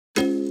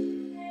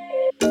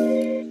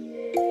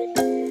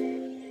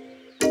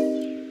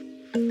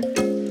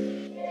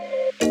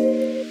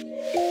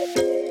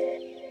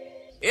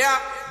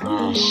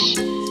Fresh.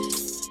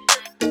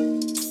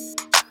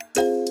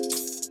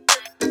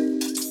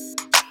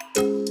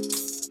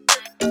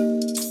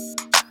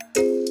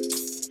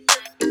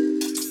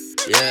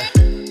 Yeah,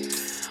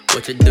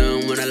 what you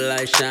doing when the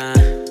light shine?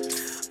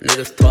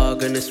 Niggas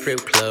talk in the strip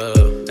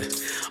club.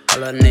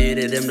 All I need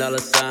is them dollar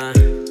sign.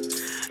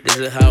 This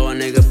is how a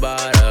nigga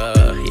bought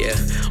up. Yeah,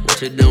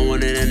 what you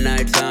doing in the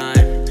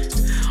nighttime?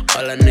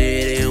 All I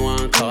need is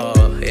one call.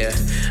 Yeah,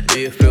 do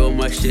you feel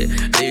my shit?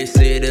 Do you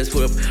see this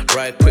whip?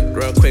 Right quick,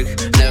 real quick.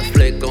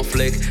 Netflix on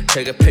flick.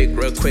 Take a pic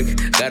real quick.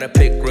 Gotta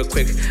pick real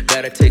quick.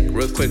 Gotta take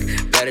real quick.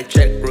 Gotta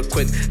check real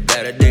quick.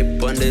 Gotta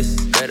dip on this.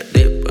 Gotta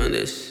dip on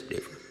this.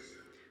 Dip.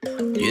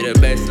 You the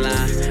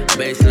baseline,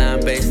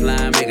 baseline,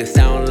 baseline, make it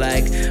sound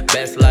like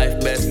best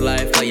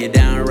life, are you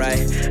down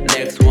right?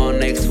 Next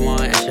one, and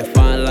she'll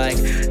find like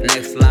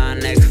next line.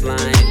 It's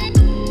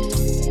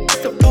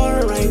the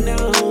party right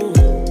now,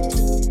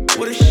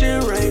 with the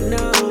shit right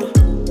now,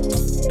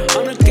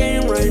 on the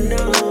game right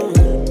now,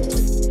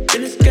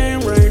 in this game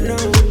right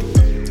now,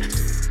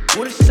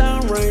 with the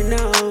sound right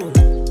now,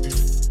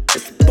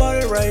 it's the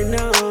party right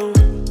now,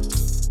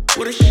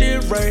 with the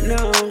shit right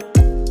now.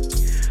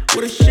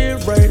 With the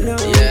shit right now.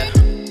 Yeah,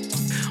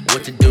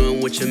 what you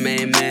doing with your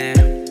main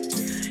man?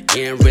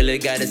 You ain't really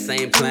got the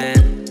same plan,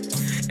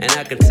 and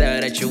I can tell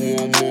that you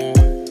want more.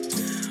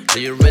 Do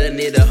you really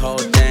need the whole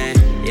thing?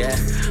 Yeah,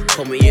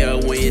 call me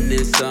up when you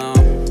need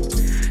some.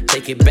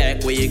 Take it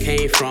back where you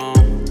came from.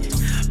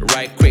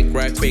 Right quick,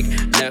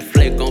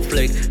 Netflix on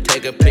flick.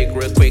 Take a pic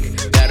real quick,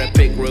 gotta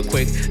pick real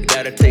quick,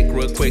 gotta take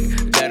real quick,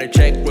 gotta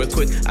check real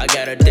quick. I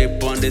gotta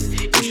dip on this,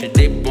 you should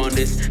dip on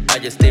this. I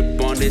just dip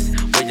on this,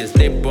 we just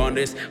dip on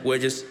this, we're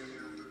just.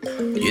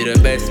 You the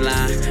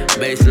baseline,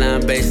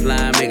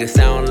 make it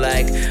sound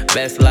like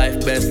best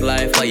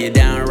life, are you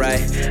down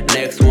right?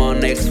 Next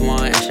one, and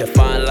she'll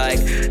find like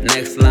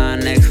next line.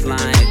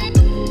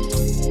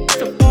 It's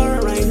the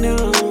party right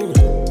now,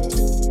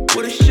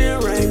 with the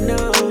shit right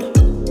now.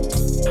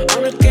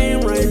 On the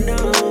game right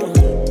now,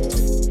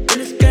 in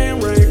this game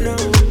right now,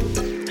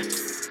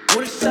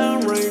 with the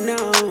sound right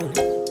now,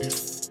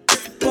 it's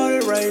the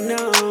party right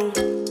now,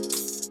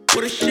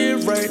 with the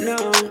shit right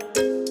now,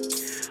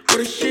 with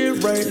the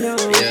shit right now.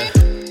 Yeah,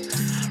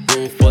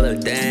 room full of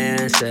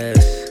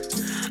dancers,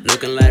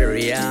 looking like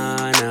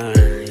Rihanna,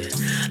 yeah.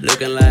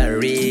 Looking like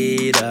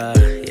Rita,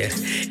 yeah,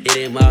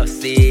 eating my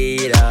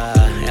cedar,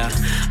 yeah.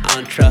 I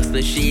don't trust the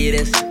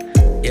sheeters,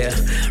 yeah,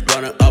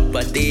 running up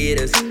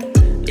Adidas.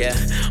 Yeah,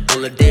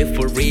 only did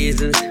for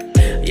reasons.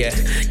 Yeah,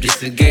 just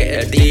to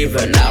get a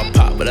diva. Now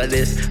popular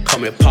this, call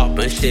me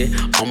poppin' shit.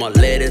 On my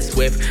latest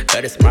whip,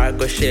 got this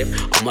Marco ship.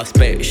 On my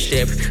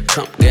spaceship,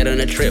 come get on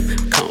a trip.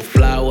 Come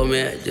fly with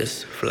me,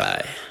 just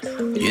fly.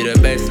 You the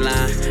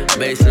baseline,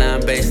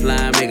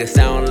 make it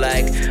sound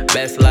like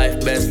best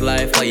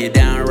life, are you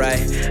down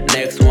right?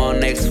 Next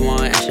one, and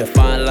she'll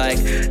find like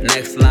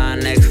next line.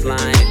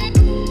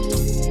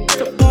 It's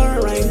the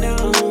party right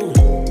now,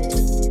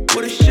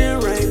 with the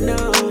shit right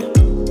now.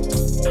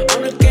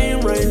 On the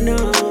game right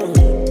now,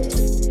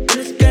 in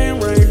this game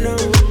right now,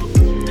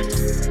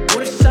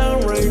 with the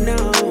sound right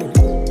now,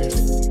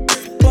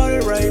 it's the party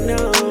right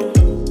now,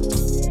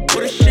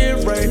 with the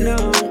shit right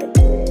now,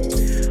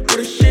 with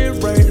the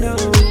shit right now.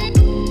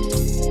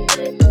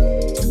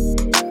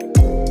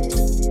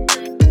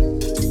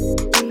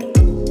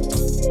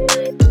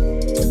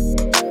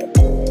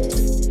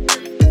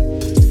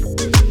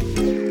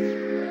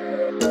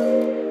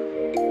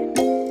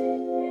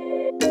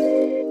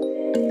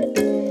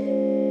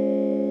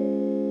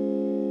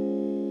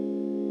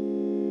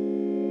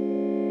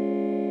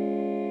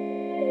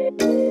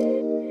 Fresh.